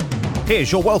Here's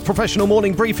your Wealth Professional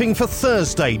morning briefing for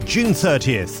Thursday, June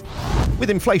 30th. With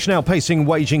inflation outpacing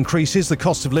wage increases, the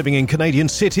cost of living in Canadian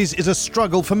cities is a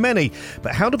struggle for many.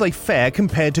 But how do they fare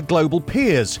compared to global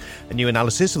peers? A new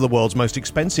analysis of the world's most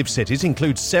expensive cities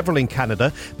includes several in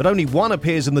Canada, but only one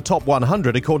appears in the top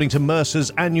 100 according to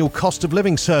Mercer's annual cost of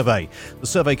living survey. The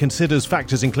survey considers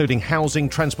factors including housing,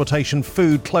 transportation,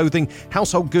 food, clothing,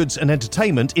 household goods and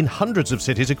entertainment in hundreds of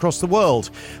cities across the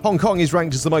world. Hong Kong is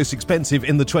ranked as the most expensive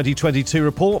in the 2022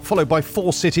 report, followed by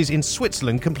 4 cities in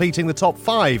Switzerland completing the top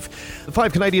 5. The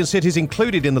 5 Canadian cities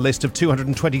included in the list of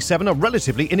 227 are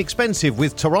relatively inexpensive,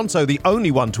 with Toronto the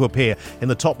only one to appear in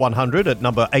the top 100 at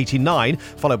number 89,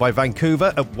 followed by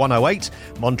Vancouver at 108,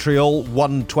 Montreal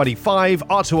 125,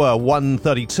 Ottawa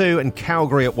 132 and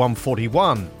Calgary at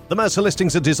 141. The Mercer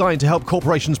listings are designed to help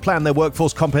corporations plan their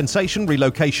workforce compensation,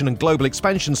 relocation and global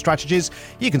expansion strategies.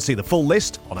 You can see the full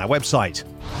list on our website.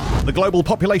 The global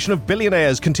population of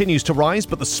billionaires continues to rise,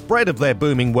 but the spread of their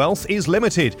booming wealth is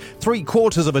limited.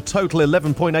 3/4 of a total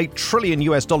 $11.8 trillion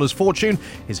US fortune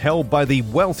is held by the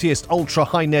wealthiest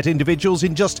ultra-high net individuals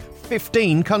in just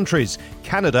 15 countries,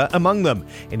 Canada among them.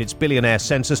 In its Billionaire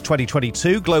Census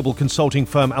 2022, global consulting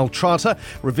firm Altrata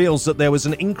reveals that there was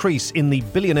an increase in the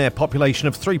billionaire population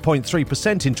of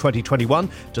 3.3% in 2021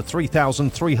 to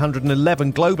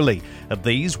 3,311 globally. Of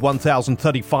these,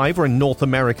 1,035 are in North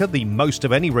America, the most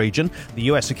of any region. The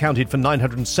US accounted for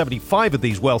 975 of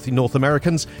these wealthy North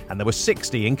Americans, and there were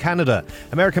 60 in Canada.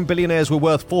 American billionaires were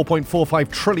worth $4.45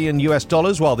 trillion US,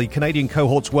 while the Canadian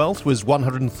cohort's wealth was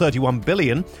 $131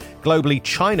 billion. Globally,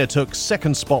 China took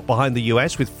second spot behind the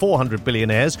US with 400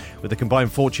 billionaires with a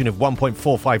combined fortune of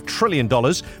 $1.45 trillion,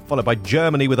 followed by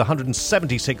Germany with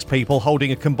 176 people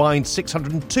holding a combined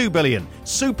 $602 billion.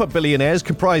 Super billionaires,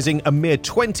 comprising a mere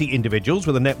 20 individuals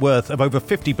with a net worth of over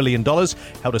 $50 billion,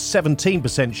 held a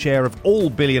 17% share of all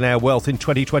billionaire wealth in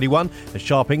 2021, a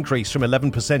sharp increase from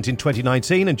 11% in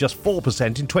 2019 and just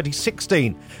 4% in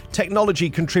 2016. Technology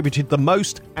contributed the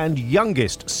most and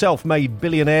youngest self-made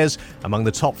billionaires among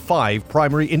the top 5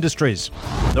 primary industries.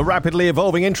 The rapidly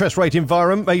evolving interest rate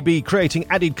environment may be creating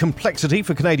added complexity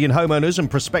for Canadian homeowners and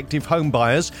prospective home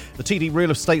buyers. The TD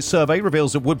Real Estate Survey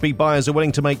reveals that would-be buyers are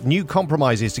willing to make new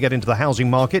compromises to get into the housing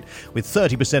market, with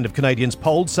 30% of Canadians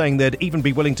polled saying they'd even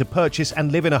be willing to purchase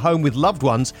and live in a home with loved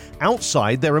ones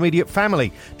outside their immediate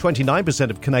family. 29%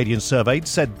 of Canadians surveyed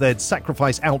said they'd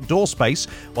sacrifice outdoor space,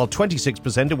 while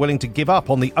 26% are willing to give up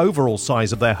on the overall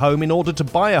size of their home in order to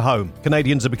buy a home.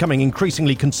 Canadians are becoming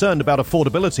increasingly concerned about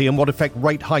affordability and what effect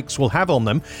rate hikes will have on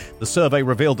them. The survey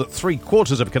revealed that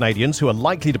 3/4 of Canadians who are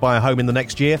likely to buy a home in the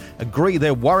next year agree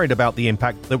they're worried about the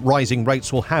impact that rising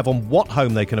rates will have on what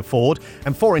home they can afford,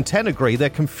 and 4 in 10 agree they're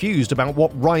confused about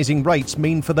what rising rates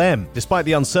mean for them. Despite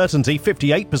the uncertainty,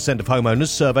 58% of homeowners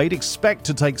surveyed expect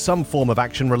to take some form of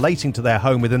action relating to their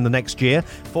home within the next year.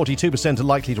 42% are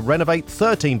likely to renovate,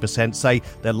 13% say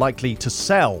they're likely to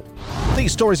sell.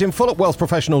 These stories in full at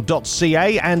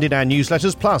WealthProfessional.ca and in our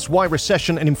newsletters, plus why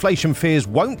recession and inflation fears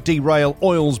won't derail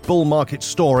oil's bull market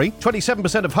story.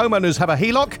 27% of homeowners have a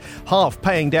HELOC, half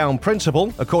paying down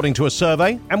principal, according to a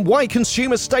survey, and why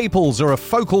consumer staples are a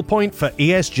focal point for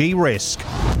ESG risk.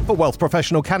 For Wealth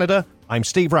Professional Canada, I'm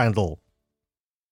Steve Randall.